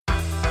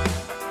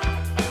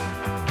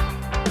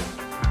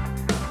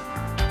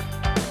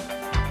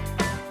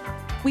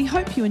We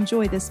hope you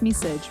enjoy this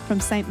message from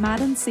St.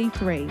 Martin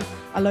C3,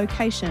 a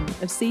location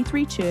of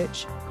C3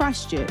 Church,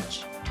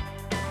 Christchurch.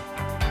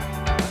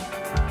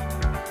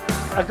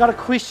 I've got a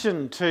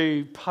question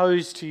to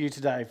pose to you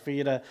today for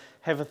you to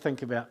have a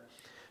think about.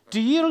 Do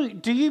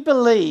you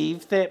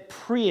believe that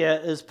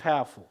prayer is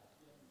powerful?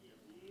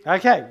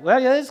 Okay,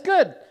 well, yeah, that's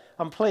good.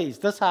 I'm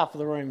pleased. This half of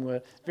the room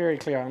were very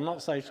clear. I'm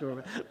not so sure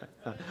about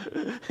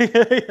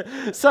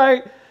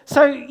it.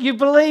 So you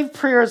believe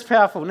prayer is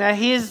powerful. Now,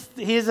 here's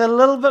a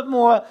little bit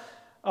more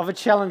of a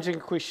challenging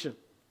question.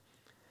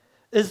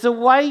 Is the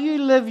way you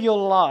live your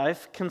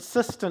life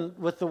consistent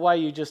with the way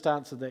you just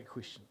answered that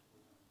question?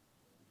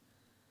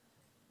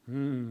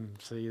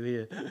 See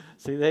there.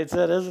 See, that's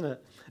it, isn't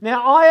it?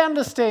 Now, I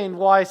understand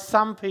why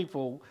some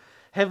people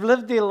have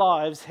lived their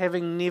lives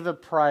having never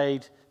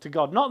prayed to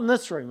God. Not in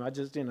this room. I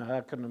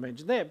couldn't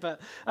imagine that.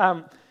 But,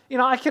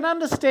 I can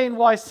understand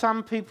why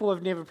some people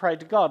have never prayed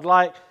to God.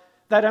 Like,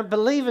 they don't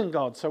believe in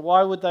God, so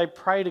why would they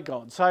pray to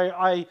God? So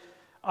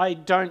I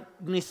don't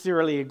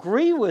necessarily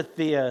agree with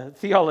their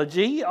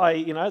theology.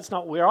 It's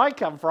not where I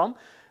come from.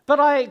 But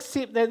I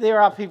accept that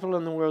there are people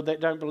in the world that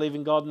don't believe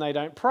in God and they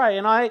don't pray.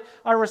 And I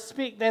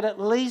respect that at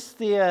least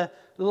their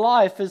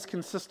life is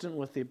consistent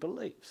with their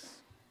beliefs.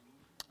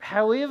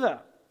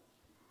 However,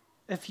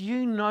 if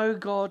you know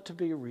God to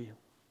be real,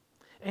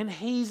 and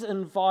He's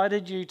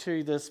invited you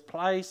to this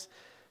place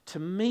to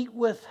meet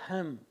with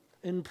Him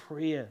in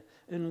prayer,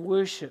 in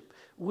worship,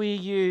 where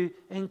you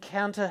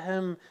encounter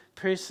Him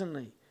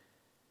personally,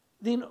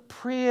 then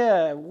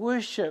prayer,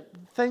 worship,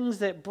 things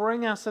that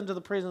bring us into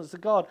the presence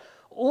of God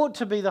ought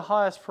to be the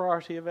highest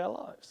priority of our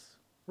lives,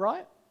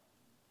 right?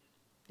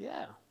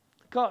 Yeah,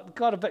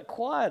 got a bit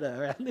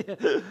quieter around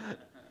there.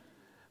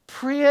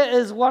 Prayer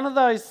is one of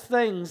those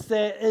things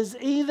that is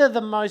either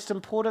the most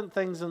important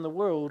things in the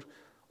world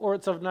or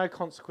it's of no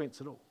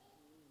consequence at all,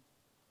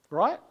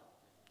 right?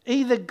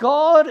 Either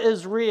God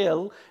is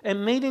real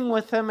and meeting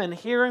with Him and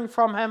hearing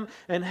from Him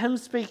and Him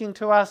speaking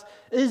to us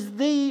is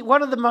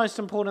one of the most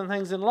important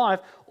things in life,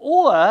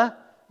 or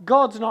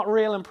God's not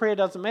real and prayer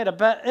doesn't matter.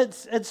 But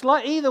it's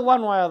like either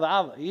one way or the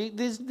other.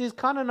 There's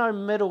kind of no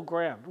middle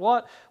ground.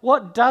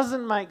 What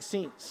doesn't make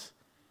sense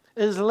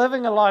is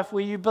living a life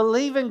where you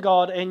believe in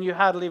God and you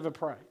hardly ever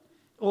pray.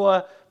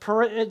 Or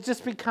it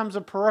just becomes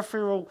a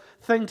peripheral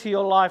thing to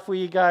your life where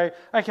you go,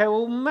 okay,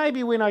 well,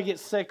 maybe when I get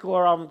sick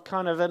or I'm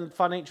kind of in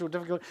financial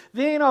difficulty,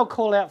 then I'll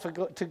call out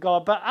to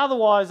God, but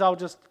otherwise I'll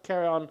just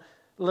carry on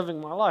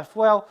living my life.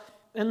 Well,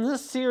 in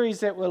this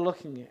series that we're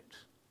looking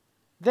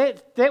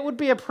at, that would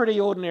be a pretty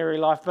ordinary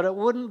life, but it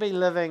wouldn't be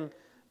living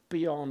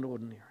beyond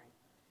ordinary.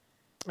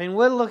 And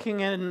we're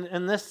looking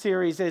in this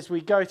series as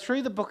we go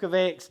through the book of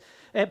Acts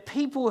at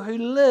people who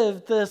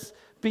lived this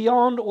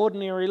beyond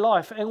ordinary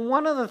life. And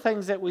one of the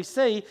things that we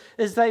see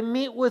is they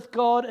met with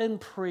God in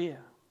prayer.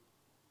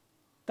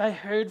 They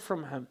heard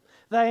from Him.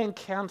 They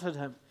encountered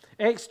Him.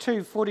 Acts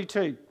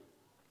 2:42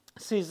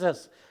 says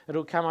this.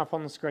 It'll come up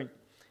on the screen.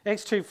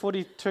 Acts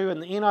 2:42 in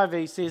the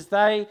NIV says,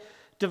 they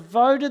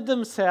devoted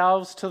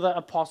themselves to the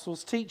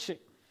apostles' teaching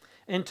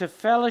and to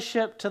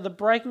fellowship, to the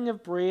breaking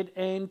of bread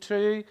and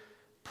to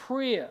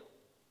prayer.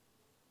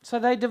 So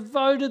they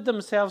devoted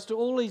themselves to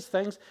all these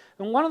things,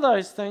 and one of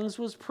those things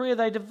was prayer.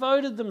 They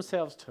devoted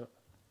themselves to it.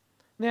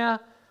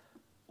 Now,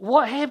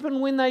 what happened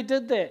when they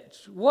did that?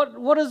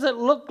 What does it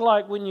look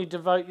like when you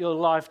devote your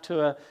life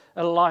to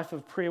a life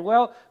of prayer?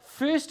 Well,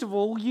 first of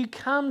all, you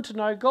come to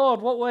know God.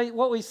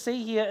 What we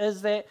see here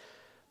is that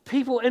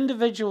people,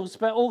 individuals,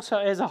 but also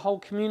as a whole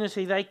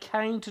community, they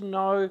came to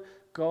know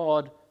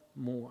God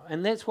more.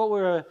 And that's what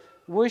we're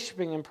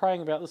worshipping and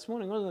praying about this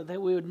morning, wasn't it?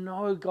 That we would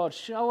know God.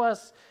 Show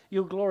us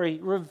your glory.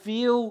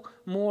 Reveal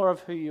more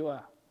of who you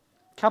are.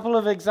 A couple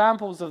of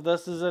examples of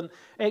this is in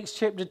Acts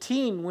chapter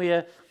 10,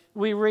 where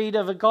we read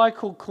of a guy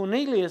called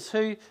Cornelius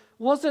who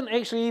wasn't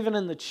actually even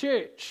in the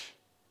church,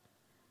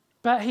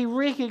 but he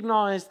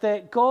recognized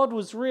that God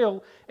was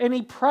real and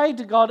he prayed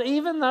to God.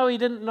 Even though he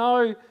didn't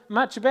know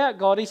much about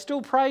God, he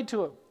still prayed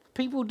to Him.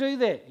 People do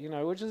that,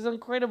 which is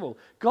incredible.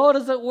 God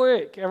is at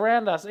work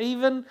around us,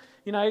 even,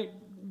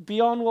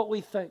 beyond what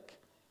we think.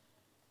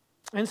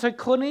 And so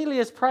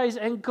Cornelius prays,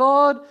 and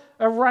God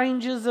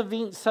arranges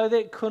events so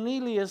that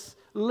Cornelius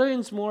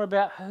learns more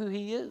about who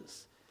he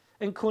is.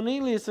 And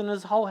Cornelius and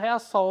his whole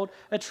household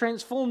are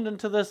transformed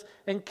into this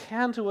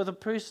encounter with a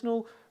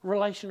personal,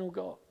 relational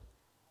God.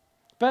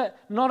 But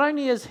not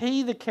only is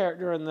he the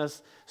character in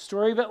this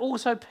story, but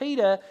also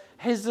Peter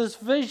has this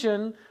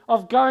vision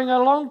of going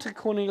along to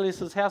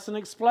Cornelius' house and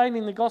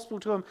explaining the gospel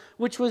to him,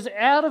 which was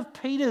out of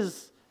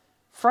Peter's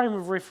frame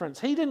of reference.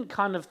 He didn't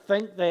kind of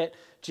think that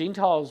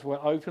Gentiles were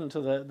open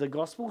to the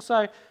gospel,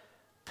 so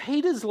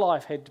Peter's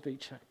life had to be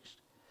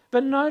changed.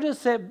 But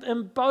notice that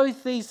in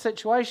both these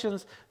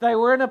situations, they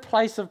were in a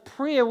place of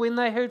prayer when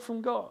they heard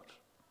from God.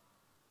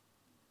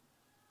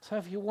 So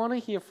if you want to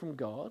hear from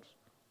God,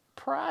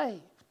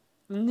 pray.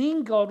 And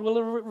then God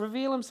will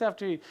reveal Himself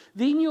to you.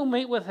 Then you'll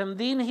meet with Him.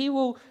 Then He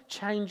will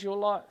change your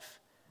life.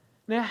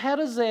 Now, how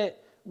does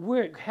that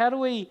work? How do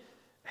we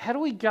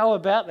go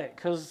about that?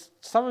 Because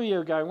some of you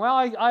are going, well,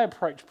 I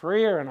approach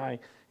prayer and I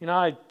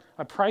I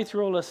pray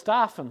through all this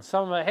stuff and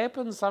some of it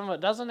happens, some of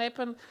it doesn't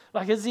happen.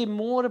 Like, is there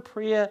more to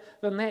prayer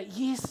than that?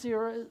 Yes,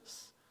 there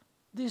is.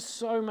 There's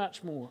so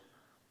much more.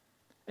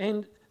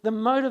 And the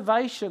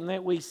motivation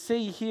that we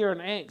see here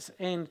in Acts,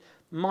 and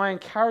my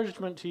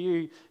encouragement to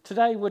you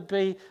today would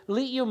be,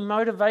 let your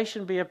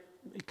motivation be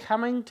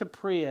coming to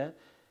prayer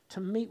to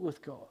meet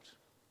with God.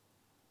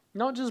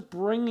 Not just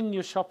bringing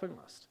your shopping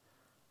list.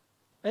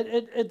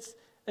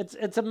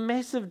 It's a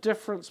massive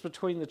difference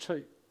between the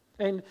two.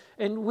 And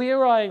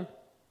where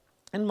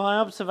in my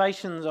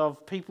observations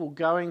of people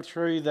going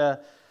through the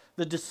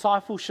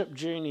discipleship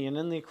journey and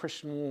in their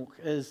Christian walk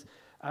is,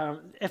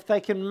 if they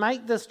can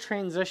make this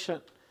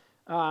transition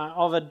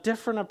of a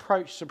different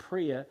approach to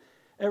prayer,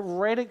 it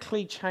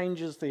radically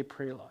changes their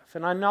prayer life.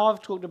 And I know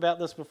I've talked about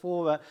this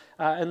before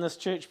in this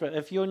church, but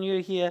if you're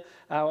new here,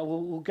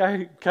 we'll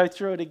go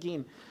through it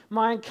again.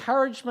 My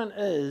encouragement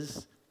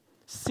is,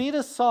 set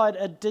aside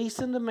a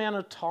decent amount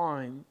of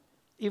time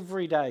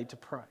every day to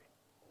pray.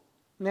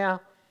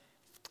 Now,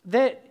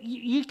 that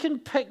you can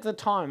pick the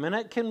time, and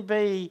it can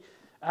be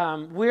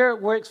where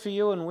it works for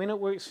you and when it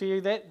works for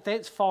you.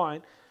 That's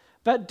fine.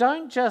 But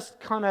don't just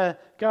kind of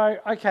go,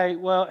 okay,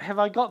 well, have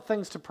I got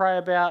things to pray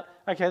about?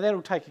 Okay,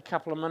 that'll take a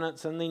couple of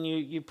minutes, and then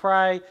you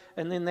pray,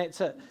 and then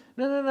that's it.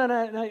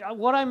 No.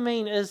 What I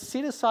mean is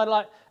set aside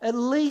at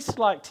least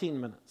 10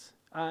 minutes.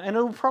 And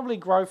it'll probably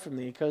grow from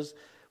there, because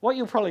what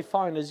you'll probably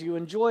find is you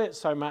enjoy it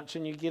so much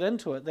and you get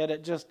into it that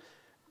it just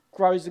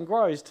grows and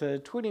grows to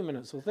 20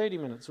 minutes or 30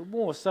 minutes or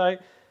more. So,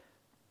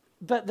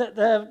 but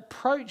the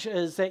approach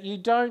is that you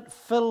don't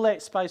fill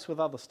that space with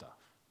other stuff.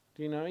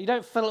 You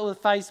don't fill it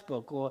with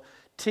Facebook or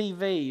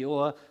TV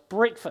or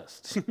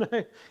breakfast.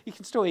 You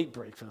can still eat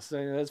breakfast.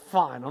 It's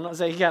fine. I'm not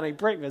saying you can't eat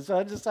breakfast.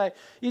 I just say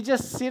you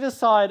just set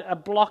aside a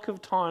block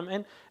of time.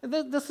 And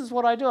this is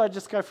what I do. I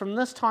just go from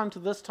this time to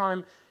this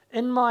time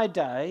in my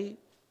day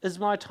is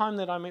my time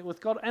that I meet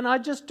with God. And I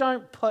just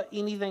don't put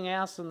anything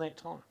else in that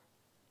time.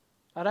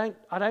 I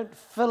don't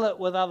fill it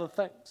with other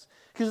things.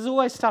 Because there's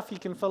always stuff you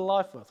can fill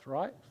life with,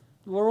 right?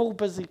 We're all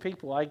busy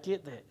people. I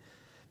get that.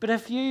 But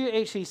if you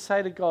actually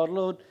say to God,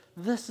 Lord,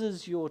 this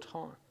is your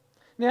time.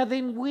 Now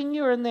then, when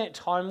you're in that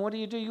time, what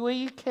do? Well,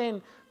 you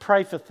can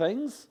pray for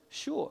things,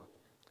 sure.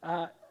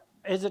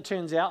 As it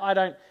turns out, I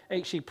don't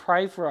actually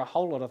pray for a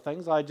whole lot of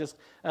things. I just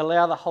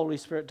allow the Holy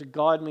Spirit to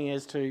guide me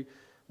as to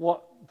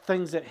what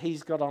things that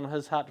He's got on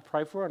His heart to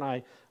pray for, and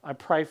I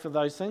pray for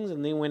those things.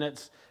 And then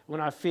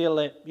when I feel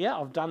that, yeah,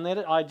 I've done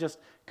that, I just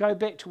go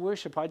back to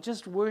worship. I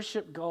just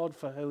worship God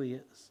for who He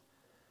is.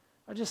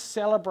 I just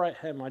celebrate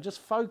Him. I just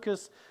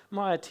focus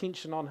my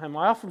attention on Him.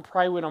 I often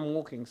pray when I'm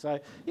walking. So,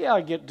 yeah,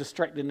 I get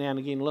distracted now and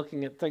again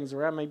looking at things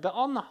around me. But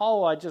on the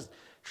whole, I just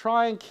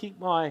try and keep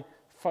my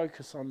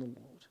focus on the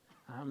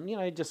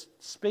Lord. Just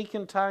speak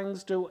in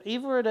tongues, do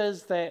whatever it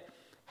is that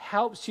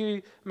helps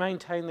you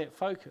maintain that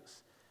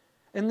focus.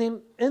 And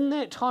then in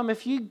that time,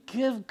 if you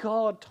give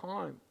God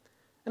time,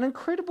 an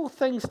incredible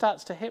thing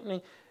starts to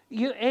happen.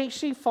 You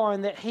actually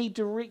find that He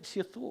directs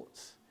your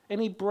thoughts. And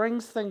He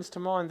brings things to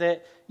mind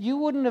that you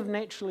wouldn't have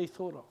naturally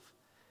thought of.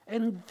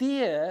 And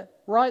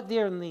right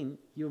there and then,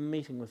 you're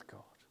meeting with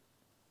God.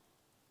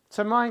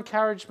 So my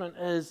encouragement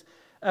is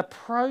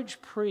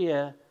approach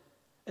prayer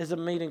as a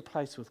meeting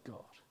place with God.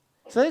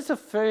 So that's the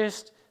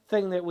first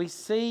thing that we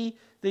see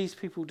these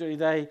people do.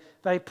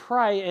 They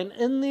pray, and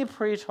in their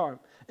prayer time,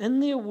 in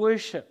their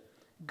worship,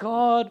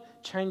 God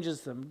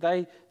changes them.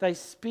 They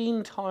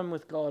spend time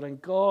with God,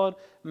 and God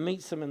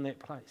meets them in that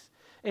place.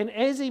 And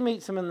as He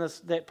meets them in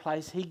that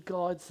place, He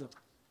guides them.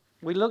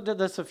 We looked at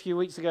this a few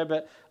weeks ago,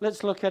 but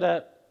let's look at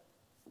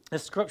a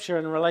scripture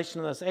in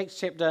relation to this. Acts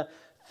chapter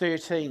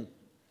 13.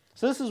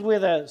 So this is where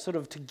they're sort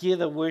of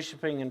together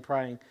worshipping and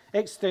praying.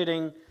 Acts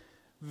 13,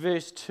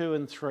 verse 2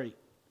 and 3.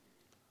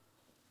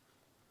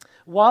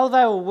 While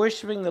they were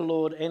worshipping the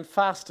Lord and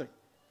fasting.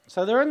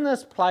 So they're in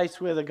this place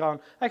where they're going,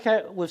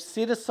 okay, we've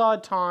set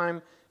aside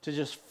time to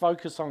just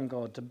focus on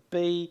God, to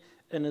be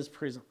in His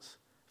presence.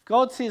 If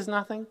God says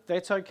nothing,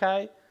 that's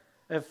okay.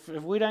 If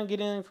we don't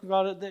get anything from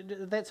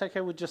God, that's okay.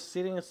 We're just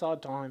setting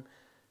aside time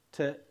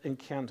to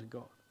encounter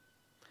God.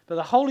 But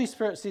the Holy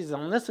Spirit says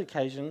on this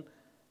occasion,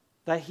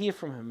 they hear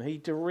from Him. He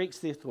directs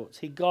their thoughts.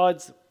 He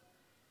guides them.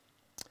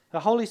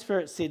 The Holy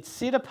Spirit said,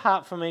 set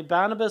apart for me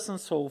Barnabas and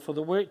Saul for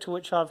the work to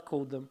which I've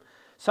called them.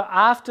 So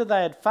after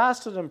they had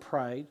fasted and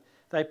prayed,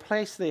 they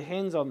placed their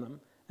hands on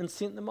them and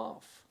sent them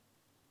off.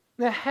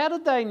 Now, how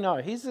did they know?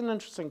 Here's an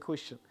interesting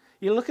question.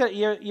 You look at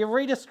you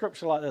read a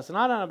scripture like this, and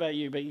I don't know about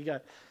you, but you go,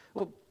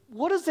 well,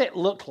 what does that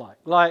look like?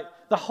 Like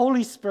the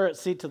Holy Spirit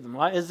said to them,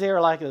 like, is there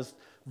like this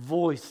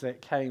voice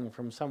that came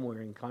from somewhere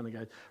and kind of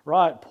goes,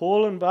 right,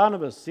 Paul and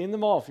Barnabas, send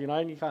them off,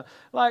 and you can't,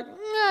 like,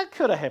 it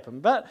could have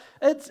happened, but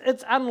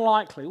it's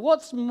unlikely.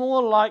 What's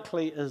more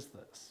likely is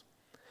this,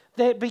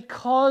 that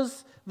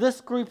because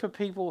this group of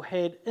people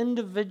had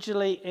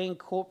individually and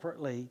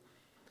corporately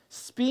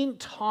spent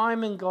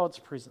time in God's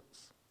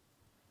presence,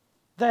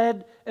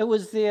 it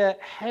was their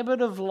habit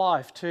of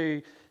life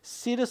to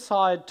set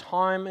aside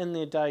time in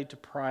their day to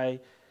pray,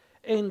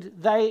 And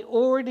they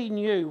already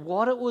knew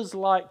what it was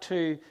like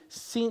to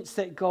sense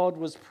that God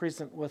was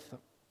present with them.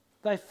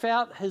 They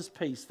felt his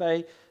peace.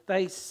 They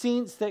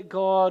sensed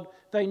that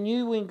they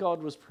knew when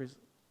God was present.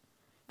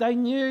 They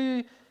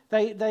knew,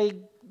 they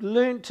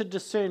learned to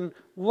discern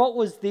what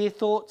was their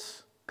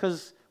thoughts,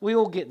 because we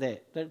all get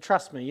that.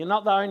 Trust me, you're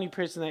not the only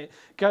person that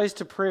goes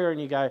to prayer and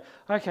you go,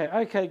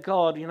 okay,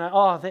 God,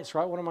 oh, that's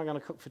right, what am I going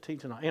to cook for tea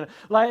tonight?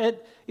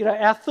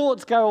 Our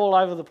thoughts go all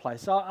over the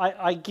place.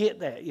 I get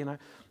that,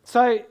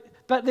 So,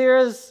 but there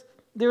is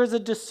a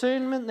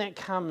discernment that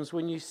comes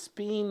when you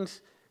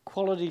spend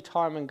quality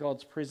time in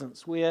God's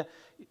presence, where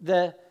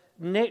the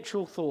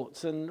natural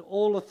thoughts and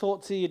all the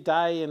thoughts of your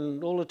day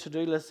and all the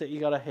to-do lists that you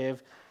got to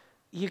have,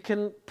 you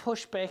can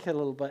push back a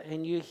little bit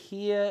and you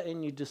hear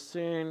and you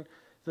discern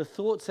the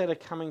thoughts that are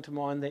coming to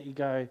mind that you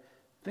go,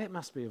 that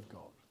must be of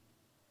God,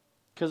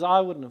 because I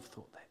wouldn't have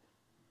thought that.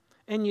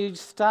 And you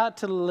start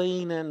to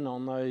lean in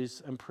on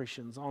those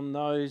impressions, on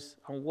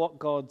what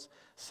God's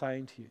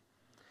saying to you.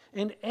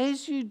 And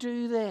as you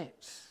do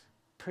that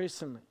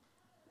personally,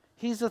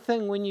 here's the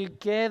thing, when you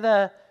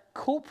gather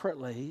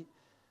corporately,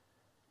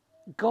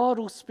 God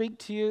will speak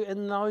to you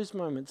in those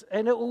moments,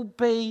 and it will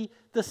be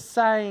the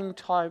same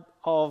type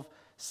of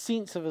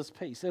sense of his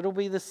peace. It'll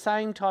be the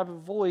same type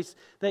of voice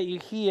that you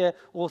hear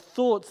or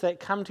thoughts that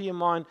come to your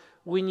mind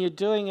when you're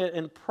doing it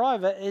in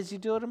private as you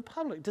do it in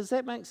public. Does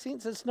that make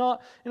sense? It's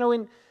not,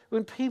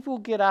 when people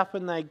get up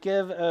and they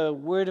give a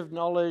word of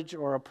knowledge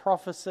or a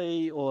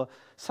prophecy or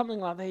something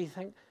like that, you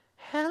think,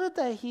 how did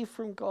they hear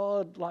from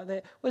God like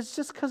that? Well, it's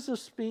just because they've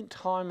spent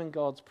time in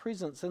God's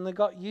presence and they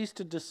got used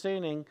to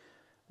discerning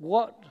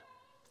what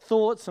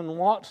thoughts and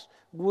what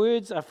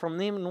words are from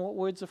them and what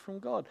words are from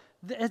God.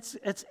 It's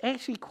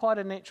actually quite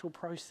a natural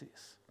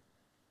process,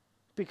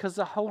 because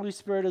the Holy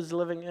Spirit is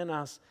living in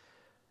us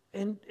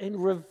and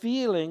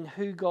revealing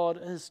who God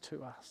is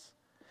to us.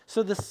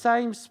 So the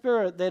same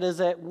Spirit that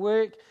is at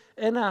work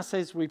in us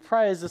as we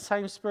pray is the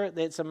same Spirit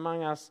that's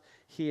among us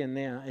here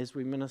now as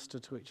we minister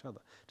to each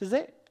other. Does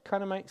that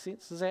kind of make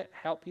sense? Does that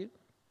help you?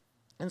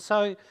 And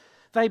so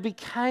they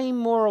became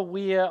more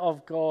aware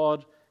of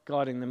God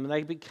guiding them.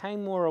 They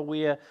became more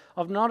aware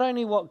of not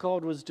only what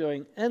God was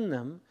doing in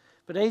them,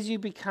 but as you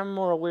become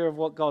more aware of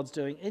what God's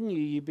doing in you,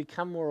 you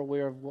become more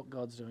aware of what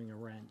God's doing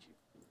around you.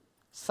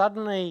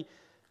 Suddenly,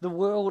 the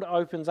world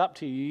opens up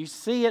to you. You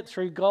see it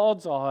through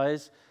God's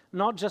eyes,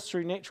 not just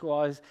through natural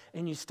eyes,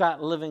 and you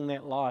start living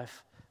that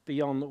life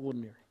beyond the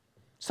ordinary.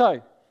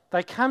 So,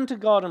 they come to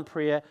God in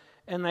prayer,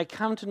 and they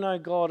come to know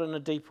God in a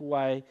deeper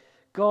way.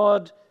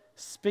 God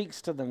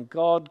speaks to them.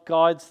 God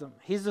guides them.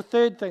 Here's the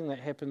third thing that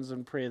happens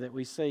in prayer that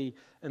we see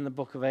in the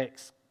book of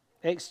Acts.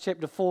 Acts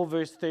chapter 4,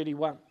 verse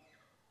 31.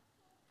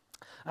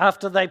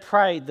 After they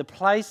prayed, the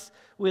place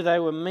where they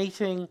were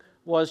meeting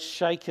was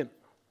shaken.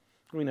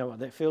 We know what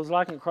that feels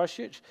like in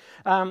Christchurch.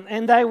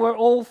 And they were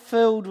all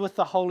filled with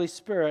the Holy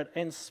Spirit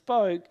and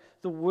spoke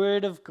the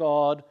word of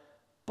God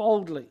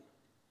boldly.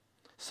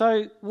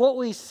 So what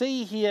we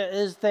see here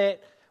is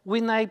that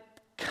when they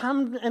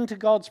come into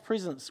God's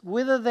presence,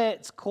 whether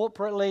that's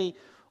corporately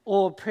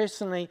or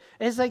personally,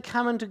 as they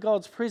come into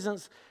God's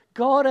presence,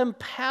 God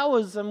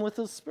empowers them with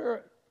His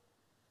Spirit.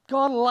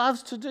 God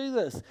loves to do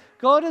this.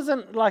 God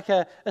isn't like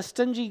a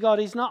stingy God.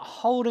 He's not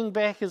holding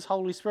back His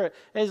Holy Spirit.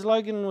 As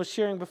Logan was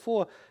sharing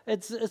before,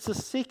 it's the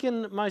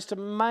second most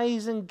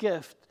amazing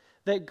gift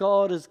that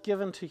God has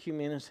given to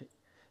humanity.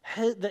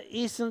 The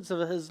essence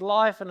of His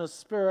life and His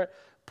Spirit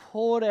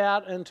poured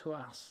out into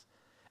us.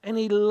 And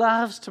He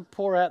loves to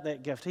pour out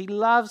that gift. He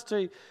loves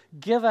to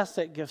give us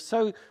that gift.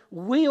 So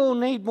we all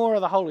need more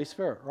of the Holy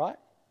Spirit, right?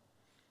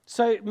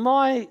 So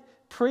my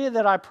prayer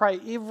that I pray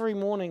every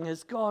morning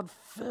is, God,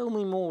 fill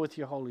me more with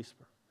your Holy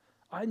Spirit.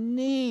 I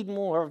need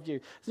more of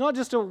you. It's not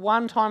just a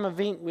one-time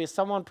event where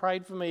someone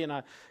prayed for me and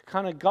I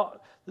kind of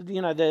got,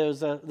 there was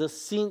the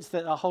sense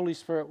that the Holy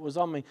Spirit was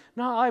on me.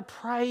 No, I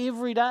pray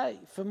every day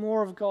for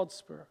more of God's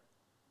Spirit.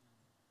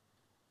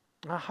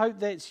 I hope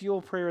that's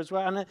your prayer as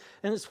well. And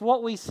it's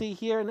what we see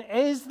here. And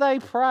as they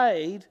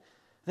prayed,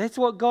 that's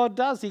what God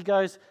does. He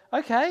goes,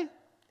 okay,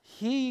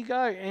 here you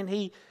go. And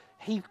he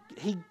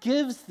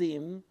gives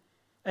them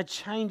a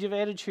change of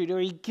attitude, or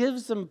He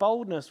gives them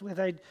boldness where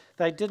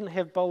they didn't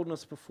have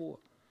boldness before.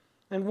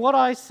 And what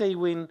I see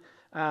when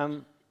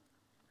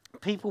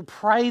people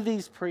pray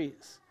these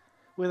prayers,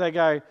 where they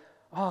go,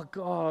 oh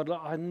God,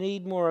 I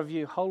need more of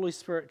you, Holy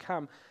Spirit,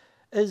 come,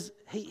 is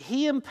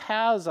He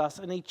empowers us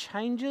and He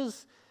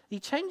changes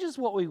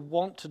what we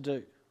want to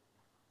do.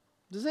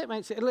 Does that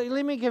make sense?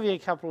 Let me give you a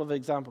couple of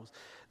examples.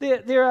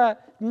 There are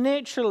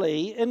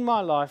naturally, in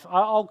my life,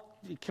 I'll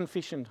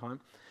confession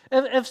time,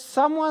 if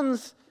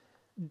someone's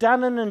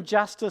done an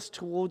injustice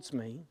towards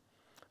me,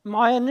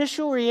 my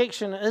initial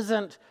reaction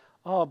isn't,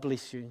 oh,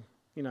 bless you,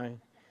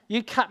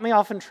 you cut me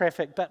off in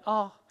traffic, but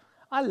oh,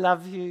 I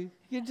love you.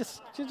 You're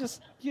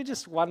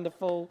just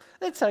wonderful.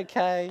 That's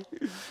okay.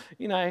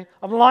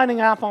 I'm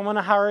lining up, I'm in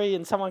a hurry,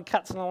 and someone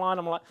cuts in the line,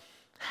 I'm like,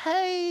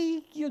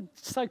 hey, you're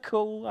so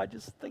cool, I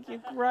just think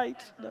you're great.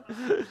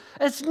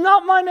 It's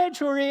not my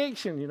natural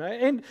reaction,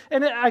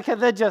 okay,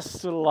 they're just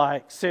sort of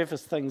like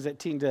surface things that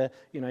tend to,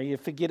 you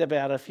forget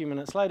about a few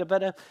minutes later.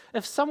 But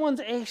if someone's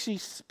actually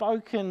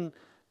spoken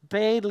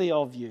badly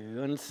of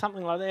you and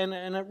something like that,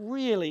 and it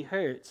really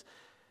hurts,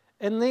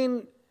 and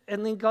then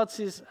God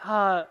says,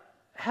 how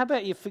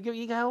about you forgive?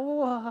 You go,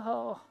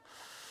 whoa.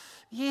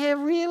 Yeah,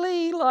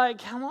 really?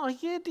 Come on,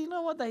 yeah, do you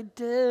know what they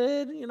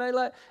did?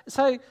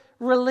 So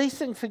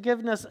releasing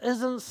forgiveness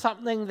isn't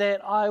something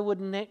that I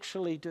would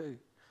naturally do.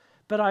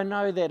 But I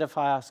know that if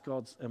I ask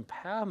God's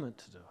empowerment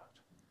to do it,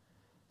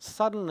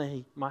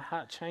 suddenly my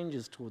heart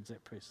changes towards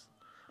that person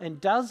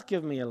and does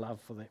give me a love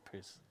for that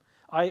person.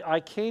 I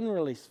can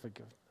release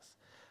forgiveness.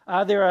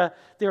 There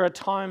are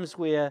times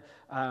where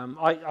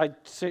I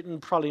certainly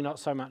probably not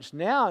so much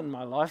now in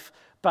my life,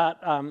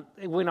 but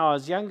when I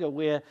was younger,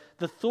 where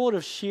the thought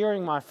of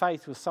sharing my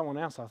faith with someone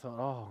else, I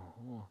thought,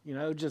 it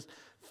would just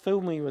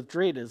fill me with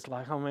dread. It's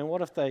like, oh man,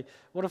 what if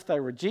they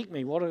reject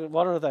me? What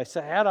do they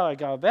say? How do I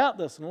go about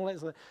this? And all that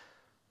stuff.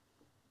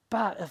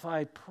 But if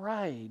I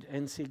prayed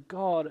and said,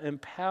 God,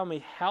 empower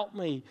me, help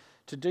me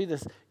to do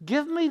this,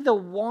 give me the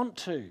want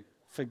to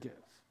forgive,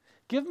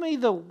 give me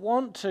the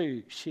want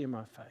to share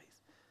my faith.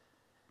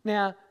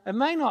 Now, it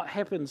may not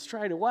happen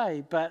straight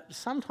away, but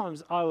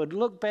sometimes I would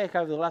look back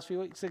over the last few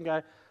weeks and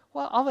go,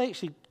 well, I've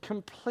actually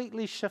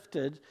completely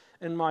shifted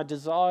in my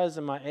desires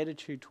and my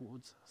attitude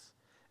towards this.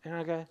 And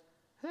I go,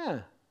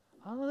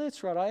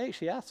 that's right, I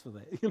actually asked for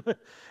that.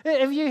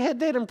 Have you had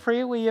that in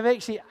prayer where you've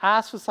actually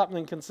asked for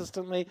something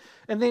consistently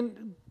and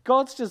then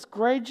God's just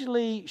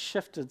gradually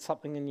shifted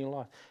something in your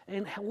life?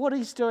 And what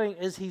he's doing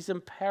is he's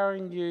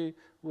empowering you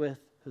with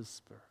his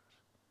Spirit.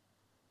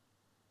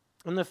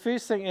 And the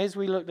first thing, as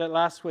we looked at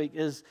last week,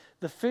 is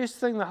the first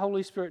thing the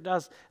Holy Spirit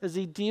does is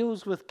he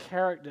deals with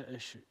character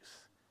issues.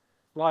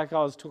 Like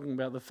I was talking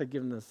about the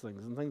forgiveness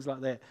things and things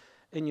like that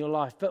in your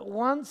life. But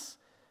once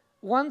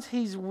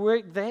he's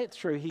worked that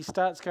through, he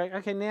starts going,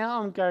 okay, now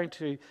I'm going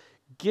to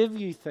give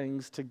you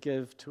things to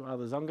give to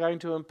others. I'm going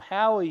to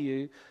empower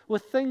you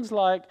with things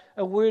like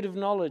a word of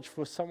knowledge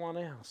for someone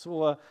else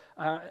or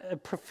a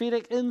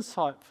prophetic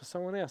insight for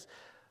someone else.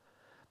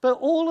 But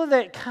all of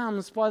that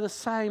comes by the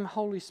same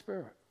Holy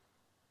Spirit.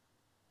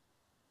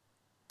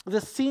 The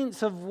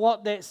sense of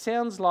what that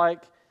sounds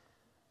like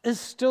is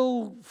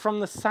still from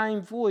the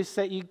same voice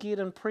that you get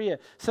in prayer.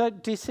 So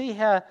do you see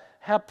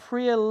how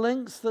prayer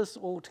links this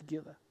all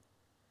together?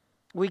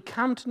 We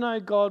come to know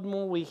God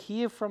more, we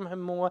hear from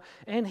him more,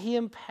 and he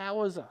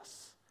empowers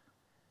us.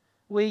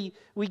 We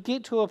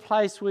get to a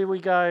place where we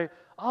go,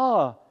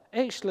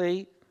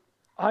 actually,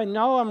 I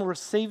know I'm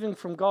receiving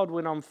from God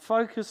when I'm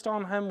focused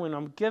on him, when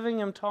I'm giving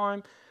him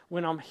time,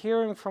 when I'm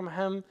hearing from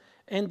him,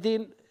 and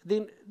then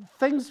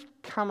things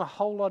come a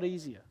whole lot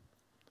easier.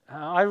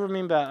 I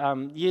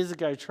remember years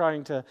ago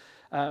trying to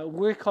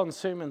work on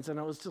sermons, and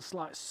it was just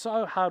like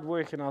so hard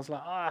work, and I was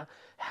like,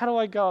 how do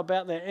I go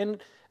about that?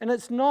 And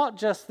it's not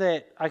just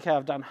that, okay,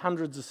 I've done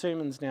hundreds of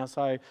sermons now,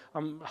 so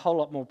I'm a whole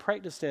lot more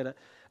practiced at it.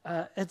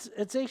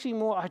 It's actually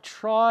more, I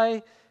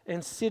try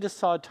and set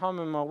aside time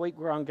in my week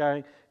where I'm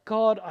going,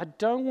 God, I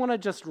don't want to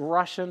just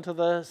rush into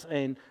this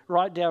and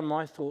write down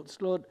my thoughts.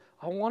 Lord,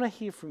 I want to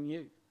hear from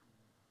you.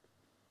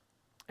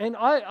 And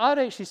I'd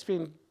actually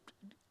spend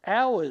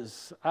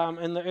hours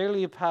in the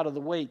earlier part of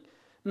the week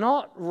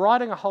not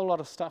writing a whole lot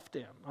of stuff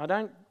down. I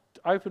don't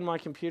open my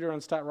computer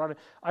and start writing.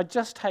 I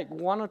just take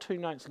one or two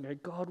notes and go,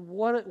 God,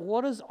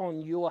 what is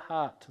on your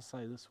heart to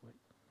say this week?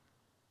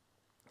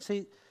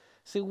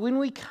 See, when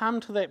we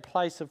come to that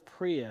place of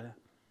prayer,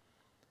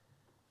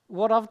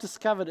 what I've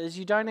discovered is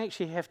you don't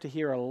actually have to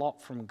hear a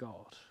lot from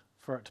God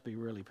for it to be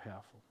really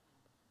powerful.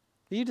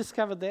 Have you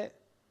discovered that?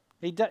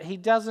 He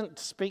doesn't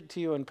speak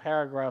to you in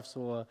paragraphs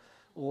or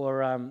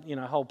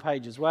whole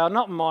pages. Well,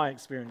 not in my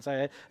experience.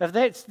 If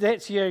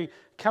that's you,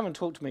 come and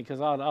talk to me because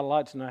I'd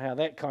like to know how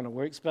that kind of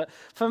works. But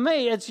for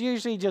me, it's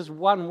usually just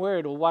one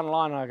word or one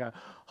line. And I go,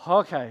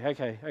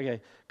 okay,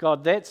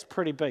 God, that's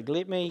pretty big.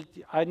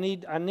 I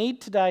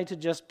need today to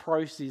just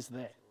process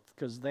that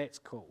because that's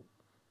cool.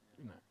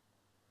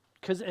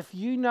 Because if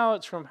you know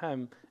it's from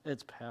him,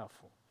 it's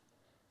powerful.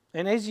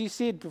 And as you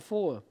said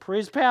before, prayer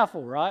is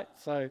powerful, right?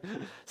 So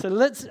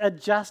let's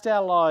adjust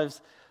our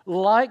lives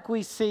like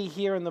we see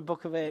here in the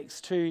book of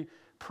Acts to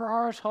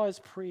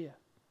prioritize prayer.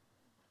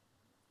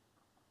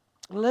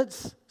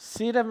 Let's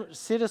set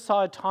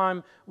aside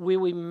time where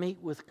we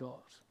meet with God.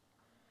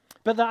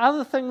 But the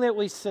other thing that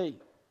we see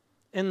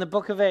in the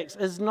book of Acts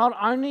is not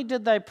only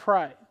did they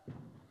pray,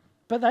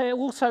 but they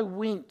also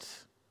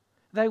went.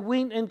 They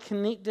went and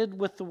connected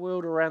with the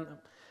world around them.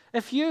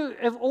 If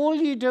all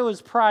you do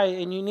is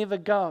pray and you never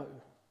go,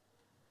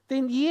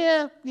 then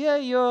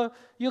you're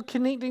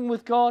connecting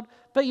with God,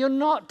 but you're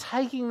not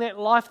taking that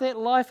life. That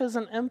life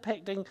isn't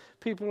impacting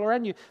people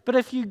around you. But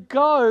if you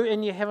go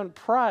and you haven't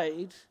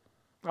prayed,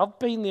 I've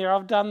been there,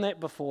 I've done that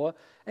before,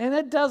 and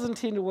it doesn't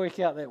tend to work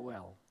out that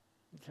well.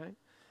 Okay?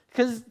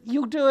 Because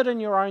you'll do it in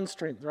your own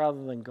strength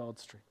rather than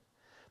God's strength.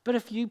 But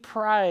if you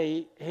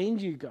pray and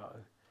you go,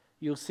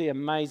 you'll see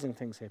amazing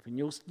things happen.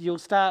 You'll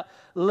start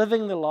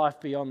living the life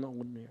beyond the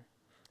ordinary.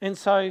 And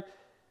so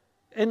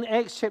in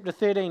Acts chapter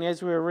 13,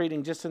 as we were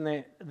reading just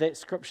in that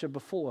scripture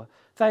before,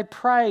 they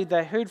prayed,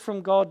 they heard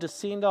from God to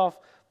send off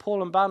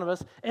Paul and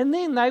Barnabas, and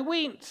then they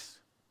went.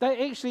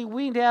 They actually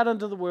went out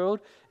into the world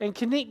and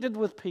connected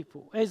with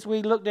people, as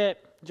we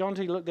John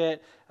T. looked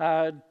at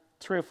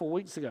 3 or 4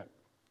 weeks ago.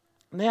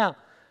 Now,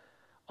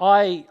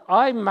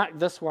 I mucked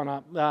this one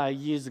up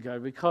years ago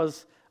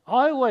because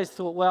I always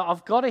thought, well,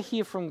 I've got to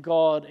hear from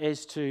God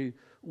as to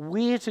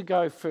where to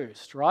go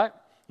first, right?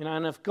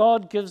 And if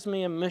God gives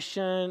me a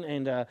mission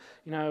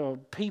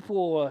and people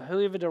or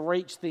whoever to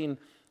reach, then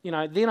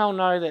I'll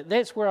know that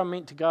that's where I'm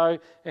meant to go,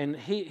 and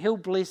He'll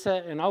bless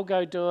it, and I'll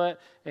go do it,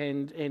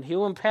 and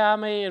He'll empower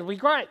me, and it'll be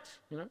great,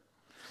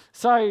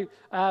 So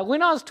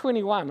when I was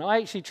 21, I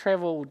actually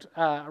travelled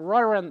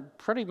right around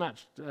pretty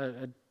much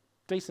a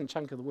decent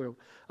chunk of the world.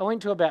 I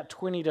went to about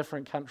 20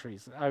 different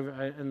countries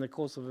in the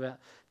course of about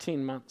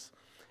 10 months.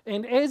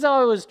 And as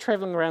I was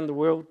travelling around the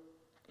world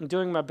and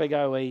doing my big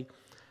OE,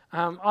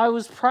 I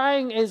was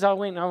praying as I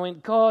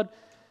went, God,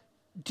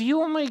 do you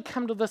want me to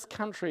come to this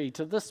country,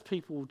 to this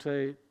people,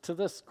 to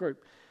this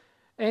group?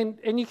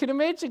 And you can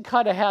imagine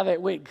kind of how that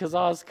went, because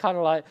I was kind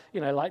of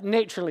like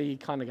naturally you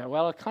kind of go,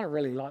 well, I kind of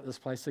really like this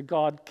place, so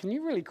God, can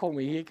you really call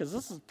me here, because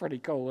this is pretty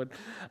cool.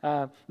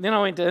 And then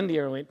I went to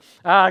India and went,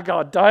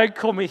 God, don't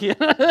call me here.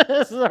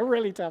 This is a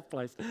really tough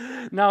place.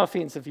 No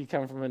offense if you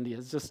come from India,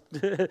 it's just,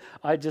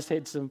 I just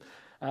had some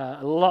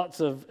lots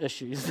of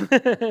issues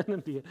in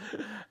India.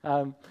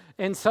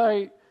 And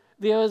so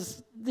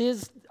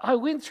I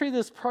went through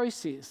this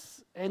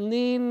process, and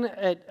then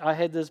I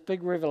had this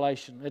big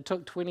revelation. It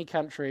took 20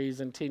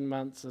 countries and 10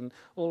 months and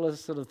all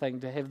this sort of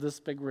thing to have this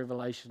big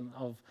revelation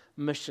of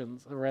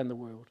missions around the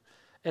world.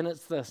 And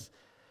it's this: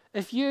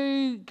 if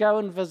you go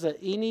and visit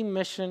any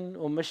mission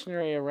or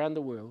missionary around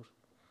the world,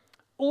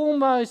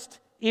 almost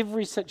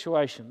every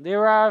situation,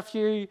 there are a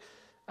few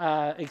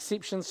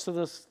exceptions to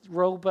this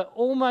rule, but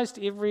almost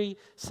every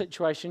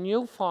situation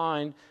you'll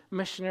find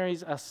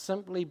missionaries are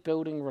simply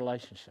building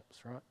relationships,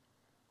 right,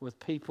 with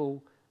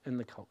people in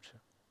the culture.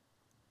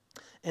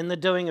 And they're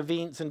doing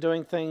events and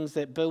doing things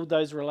that build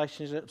those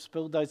relationships,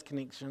 build those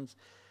connections.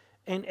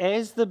 And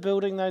as they're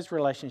building those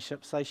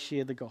relationships, they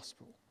share the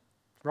gospel.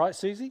 Right,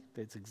 Susie?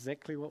 That's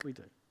exactly what we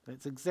do.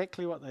 That's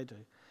exactly what they do.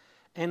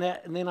 And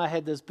then I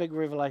had this big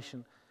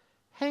revelation.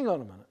 Hang on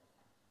a minute.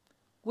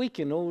 We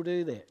can all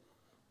do that.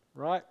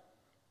 Right?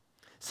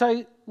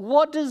 So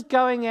what does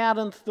going out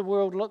into the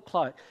world look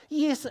like?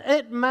 Yes,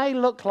 it may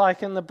look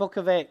like in the book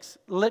of Acts,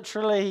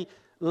 literally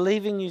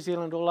leaving New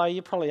Zealand, although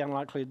you're probably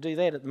unlikely to do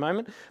that at the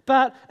moment,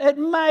 but it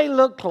may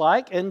look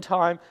like in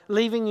time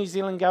leaving New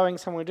Zealand, going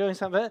somewhere, doing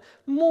something. But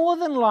more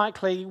than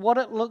likely what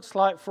it looks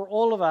like for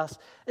all of us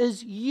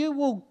is you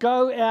will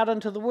go out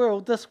into the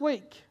world this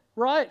week,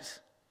 right?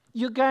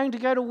 You're going to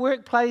go to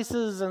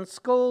workplaces and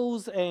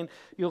schools and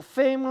your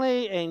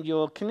family and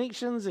your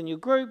connections and your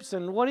groups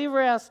and whatever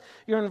else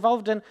you're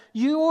involved in.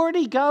 You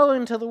already go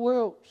into the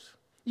world.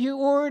 You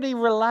already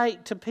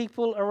relate to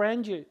people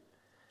around you.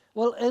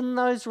 Well, in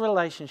those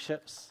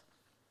relationships,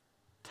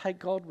 take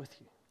God with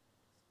you.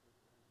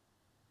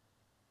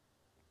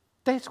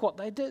 That's what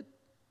they did.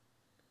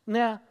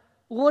 Now,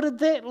 what did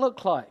that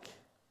look like?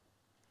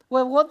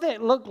 Well, what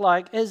that looked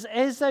like is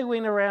as they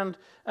went around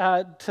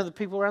to the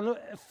people around,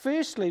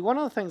 firstly, one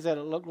of the things that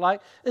it looked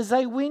like is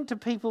they went to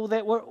people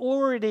that were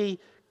already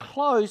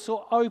close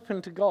or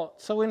open to God.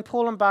 So when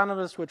Paul and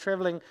Barnabas were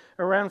traveling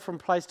around from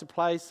place to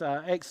place,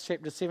 Acts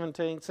chapter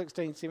 17,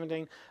 16,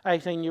 17,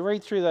 18, you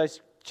read through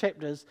those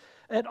chapters,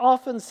 it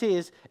often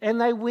says, and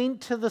they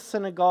went to the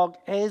synagogue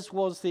as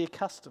was their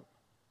custom.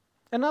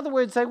 In other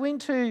words, they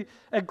went to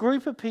a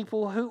group of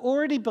people who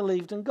already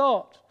believed in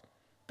God,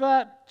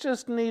 but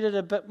just needed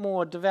a bit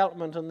more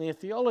development in their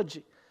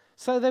theology.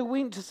 So they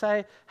went to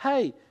say,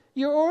 hey,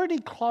 you're already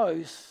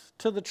close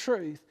to the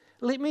truth.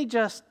 Let me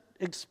just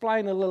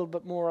explain a little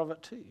bit more of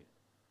it to you.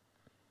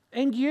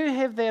 And you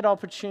have that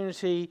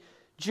opportunity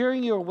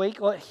during your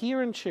week or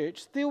here in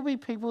church. There will be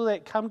people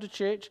that come to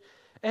church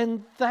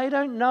and they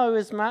don't know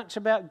as much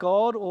about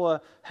God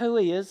or who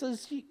He is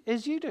as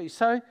you do.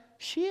 So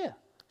share.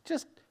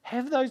 Just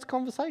have those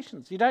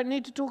conversations. You don't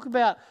need to talk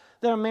about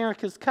the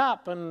America's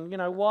Cup and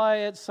why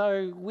it's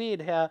so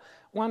weird how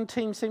one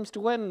team seems to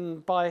win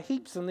by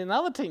heaps and then the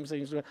other team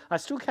seems to win. I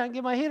still can't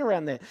get my head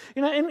around that.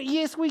 And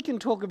yes, we can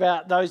talk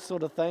about those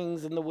sort of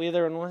things and the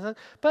weather and all that,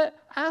 but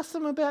ask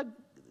them about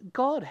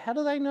God. How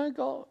do they know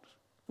God?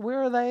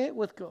 Where are they at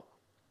with God?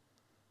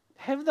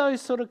 Have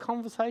those sort of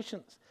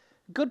conversations.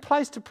 Good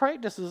place to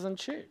practice is in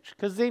church,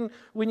 because then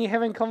when you're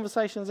having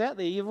conversations out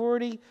there, you've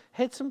already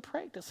had some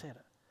practice at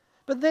it.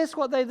 But that's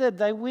what they did.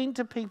 They went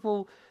to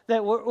people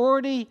that were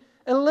already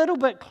a little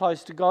bit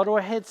close to God or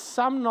had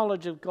some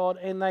knowledge of God,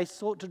 and they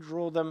sought to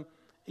draw them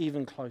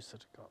even closer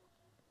to God.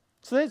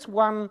 So that's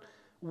one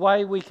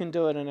way we can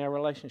do it in our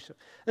relationship.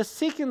 The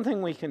second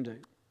thing we can do,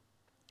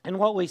 and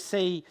what we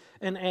see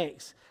in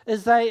Acts,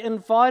 is they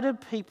invited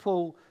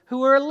people who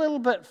were a little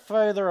bit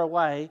further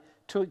away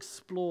to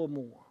explore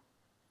more.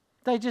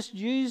 They just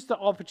used the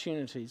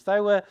opportunities. They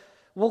were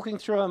walking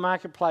through a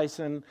marketplace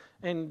and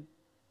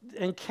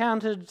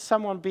encountered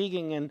someone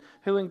begging and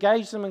who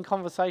engaged them in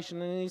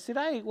conversation, and he said,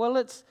 hey, well,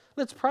 let's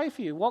pray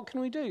for you. What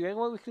can we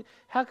do?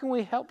 How can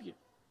we help you?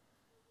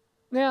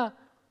 Now,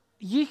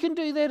 you can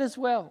do that as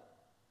well.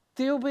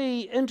 There'll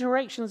be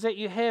interactions that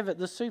you have at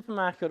the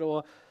supermarket,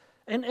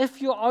 and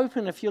if you're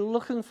open, if you're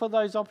looking for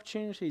those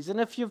opportunities, and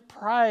if you've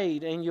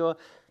prayed and you're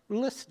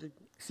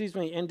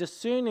listening, and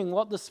discerning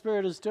what the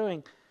Spirit is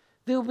doing,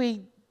 there'll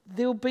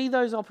be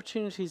those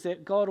opportunities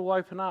that God will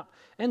open up.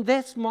 And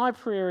that's my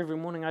prayer every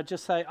morning. I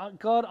just say, oh,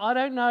 God, I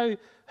don't know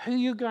who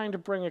you're going to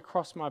bring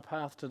across my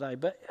path today,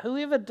 but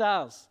whoever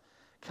does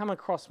come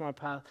across my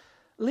path,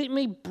 let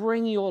me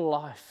bring your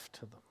life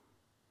to them.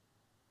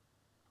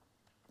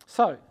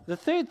 So, the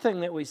third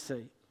thing that we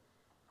see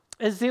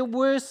is there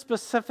were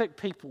specific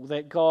people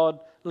that God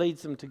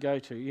leads them to go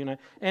to.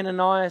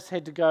 Ananias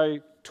had to go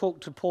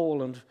talk to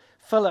Paul, and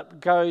Philip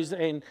goes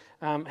and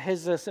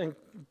has this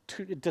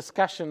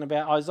discussion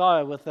about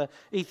Isaiah with the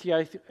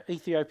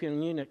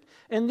Ethiopian eunuch.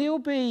 And there'll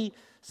be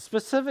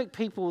specific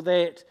people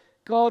that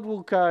God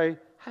will go,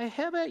 hey,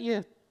 how about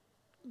you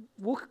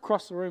walk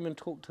across the room and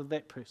talk to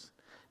that person?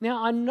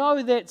 Now, I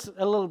know that's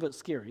a little bit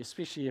scary,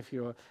 especially if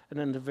you're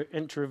an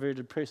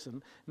introverted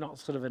person, not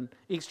sort of an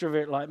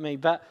extrovert like me.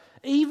 But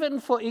even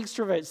for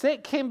extroverts,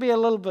 that can be a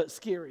little bit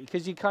scary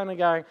because you're kind of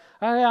going,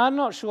 oh, I'm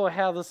not sure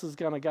how this is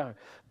going to go.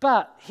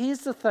 But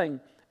here's the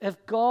thing.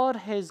 If God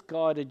has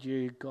guided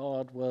you,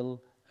 God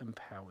will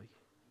empower you.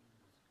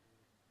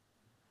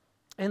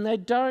 And they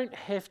don't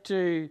have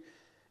to,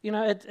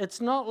 it's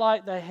not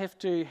like they have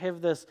to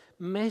have this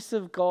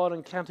massive God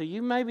encounter.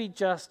 You may be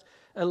just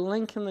a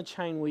link in the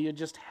chain where you're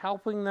just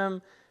helping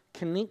them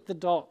connect the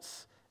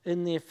dots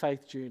in their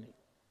faith journey.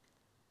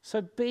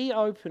 So be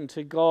open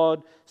to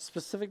God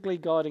specifically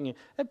guiding you.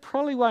 It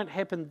probably won't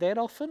happen that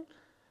often,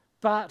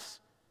 but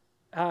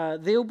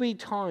there'll be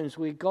times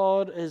where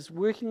God is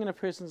working in a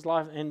person's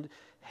life and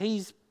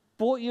He's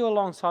brought you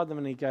alongside them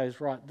and He goes,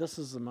 right, this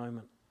is the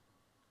moment.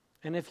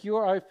 And if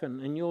you're open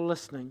and you're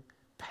listening,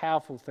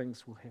 powerful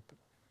things will happen.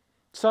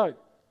 So,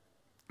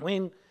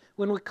 when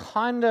we're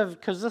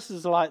because this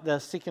is like the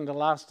second to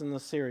last in the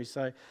series,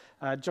 so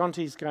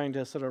Jonty's going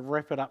to sort of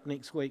wrap it up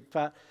next week,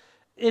 but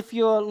if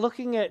you're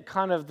looking at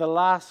kind of the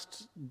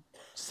last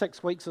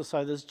 6 weeks or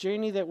so, this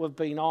journey that we've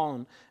been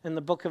on in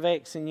the book of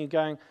Acts, and you're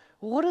going,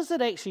 what does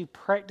it actually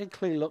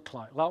practically look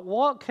like? Like,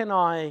 how can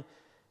I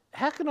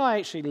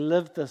actually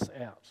live this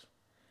out?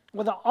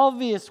 Well, the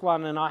obvious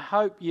one, and I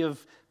hope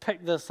you've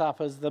picked this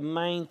up as the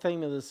main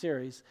theme of the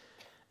series,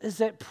 is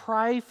that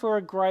pray for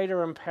a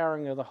greater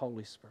empowering of the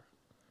Holy Spirit.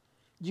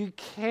 You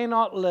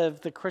cannot live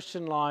the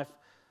Christian life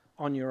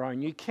on your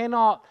own. You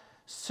cannot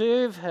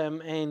serve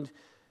Him and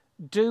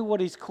do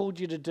what He's called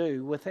you to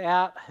do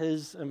without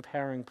His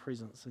empowering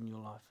presence in your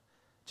life.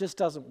 It just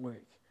doesn't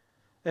work.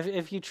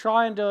 If you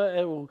try and do it,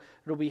 it'll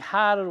be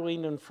hard, it'll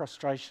end in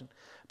frustration.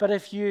 But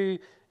if you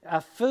are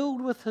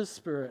filled with His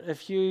Spirit,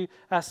 if you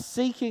are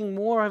seeking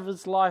more of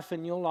His life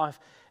in your life,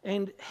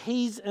 and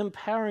He's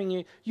empowering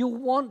you, you'll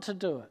want to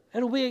do it.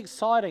 It'll be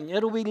exciting.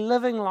 It'll be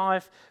living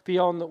life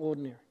beyond the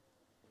ordinary.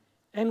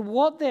 And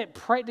what that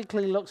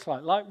practically looks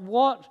like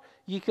what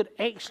you could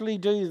actually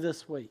do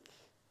this week,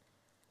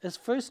 is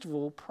first of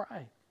all,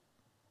 pray.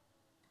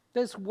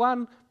 That's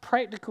one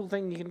practical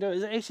thing you can do,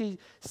 is actually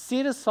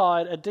set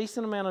aside a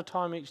decent amount of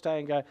time each day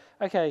and go,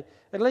 okay,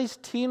 at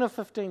least 10 or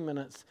 15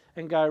 minutes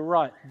and go,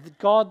 right,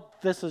 God,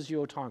 this is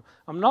your time.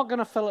 I'm not going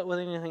to fill it with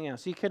anything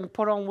else. You can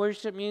put on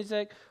worship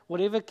music,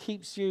 whatever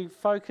keeps you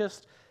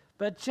focused,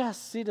 but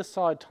just set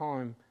aside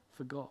time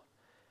for God.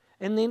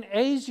 And then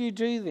as you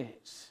do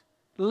that,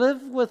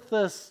 live with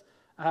this,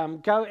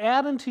 go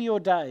out into your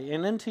day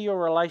and into your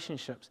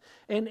relationships.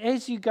 And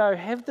as you go,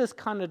 have this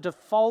kind of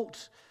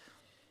default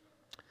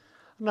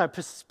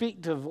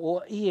perspective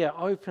or ear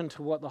open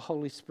to what the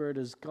Holy Spirit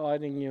is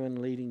guiding you and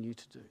leading you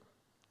to do.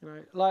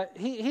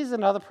 Here's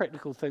another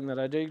practical thing that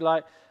I do.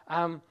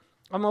 I'm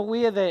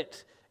aware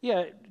that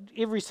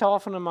every so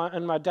often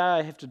in my day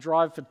I have to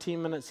drive for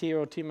 10 minutes here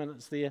or 10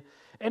 minutes there.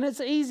 And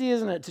it's easy,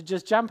 isn't it, to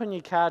just jump in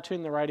your car,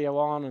 turn the radio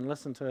on and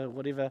listen to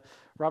whatever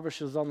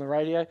rubbish is on the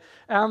radio.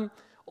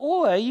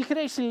 Or you could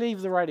actually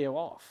leave the radio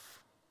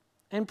off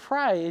and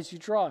pray as you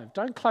drive.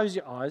 Don't close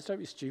your eyes, don't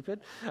be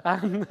stupid.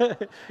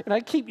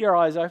 Keep your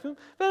eyes open.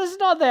 But it's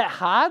not that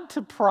hard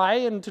to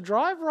pray and to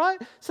drive, right?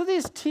 So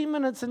there's 10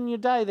 minutes in your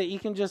day that you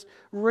can just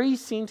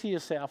recenter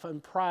yourself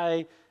and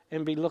pray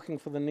and be looking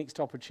for the next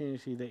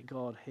opportunity that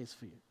God has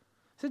for you.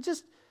 So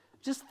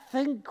just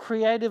think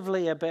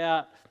creatively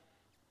about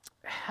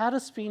how to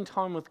spend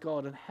time with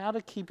God and how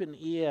to keep an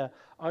ear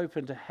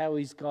open to how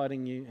He's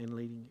guiding you and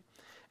leading you.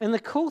 And the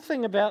cool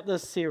thing about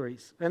this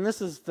series, and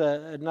this is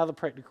another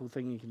practical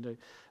thing you can do,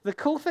 the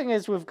cool thing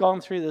as we've gone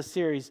through this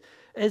series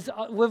is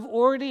we've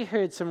already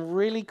heard some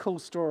really cool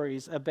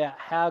stories about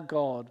how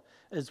God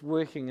is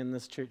working in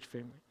this church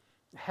family,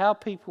 how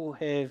people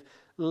have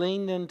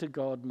leaned into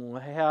God more,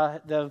 how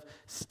they've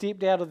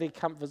stepped out of their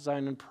comfort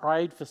zone and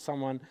prayed for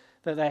someone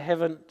that they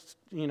haven't,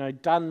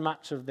 done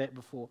much of that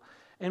before.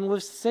 And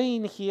we've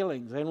seen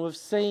healings, and we've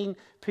seen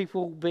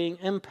people being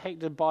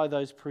impacted by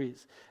those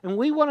prayers. And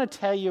we want to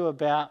tell you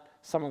about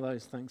some of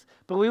those things,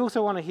 but we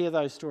also want to hear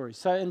those stories.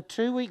 So in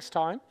 2 weeks'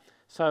 time,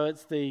 so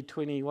it's the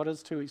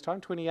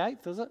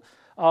 28th, is it,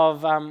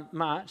 of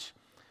March,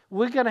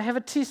 we're going to have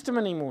a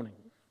testimony morning.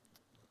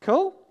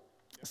 Cool?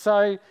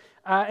 So,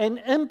 and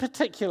in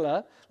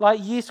particular,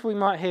 yes, we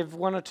might have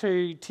 1 or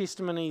 2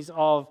 testimonies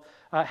of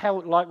how,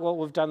 like what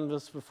we've done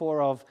this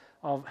before, of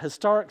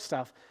historic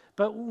stuff.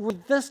 But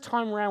with this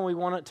time around, we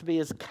want it to be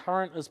as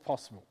current as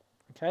possible,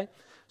 okay?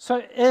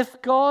 So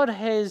if God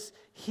has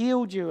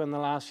healed you in the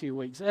last few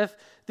weeks, if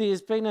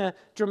there's been a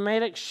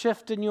dramatic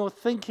shift in your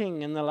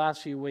thinking in the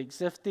last few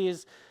weeks, if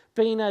there's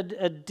been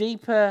a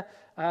deeper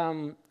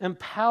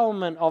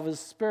empowerment of His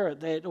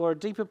Spirit, or a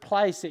deeper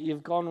place that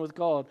you've gone with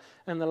God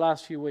in the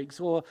last few weeks,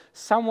 or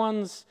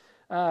someone's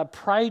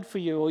prayed for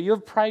you, or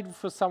you've prayed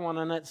for someone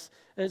and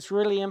it's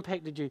really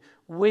impacted you,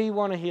 we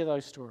want to hear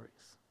those stories.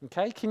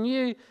 Okay, can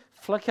you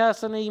flick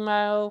us an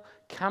email,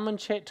 come and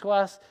chat to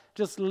us,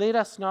 just let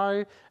us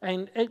know.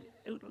 And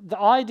the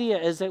idea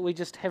is that we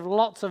just have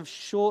lots of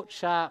short,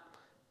 sharp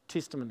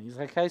testimonies,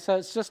 okay? So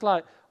it's just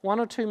like 1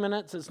 or 2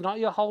 minutes. It's not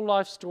your whole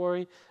life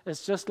story.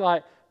 It's just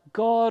like,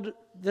 God,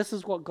 this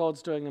is what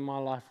God's doing in my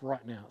life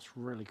right now. It's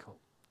really cool.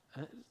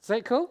 Is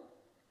that cool?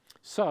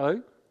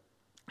 So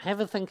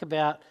have a think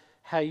about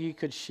how you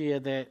could share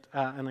that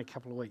in a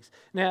couple of weeks.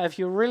 Now, if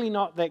you're really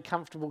not that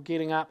comfortable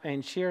getting up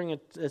and sharing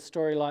a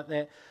story like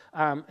that,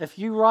 if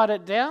you write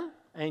it down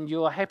and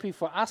you're happy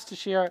for us to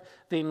share it,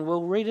 then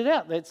we'll read it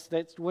out.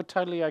 We're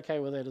totally okay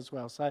with that as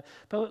well. So,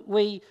 but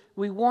we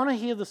want to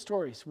hear the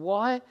stories.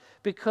 Why?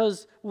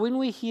 Because when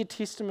we hear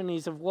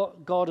testimonies of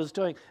what God is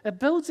doing, it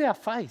builds our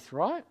faith,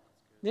 right?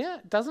 Yeah,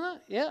 doesn't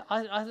it? Yeah,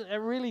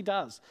 it really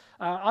does.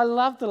 I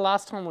love the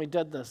last time we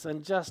did this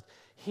and just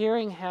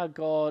hearing how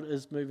God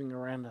is moving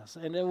around us.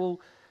 And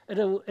it'll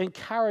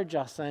encourage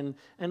us and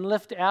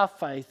lift our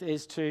faith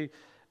as to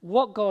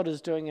what God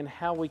is doing and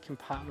how we can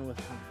partner with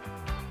Him.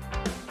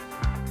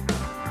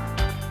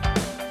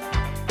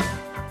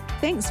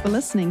 Thanks for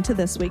listening to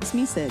this week's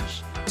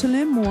message. To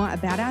learn more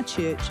about our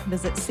church,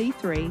 visit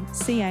c3chch.org.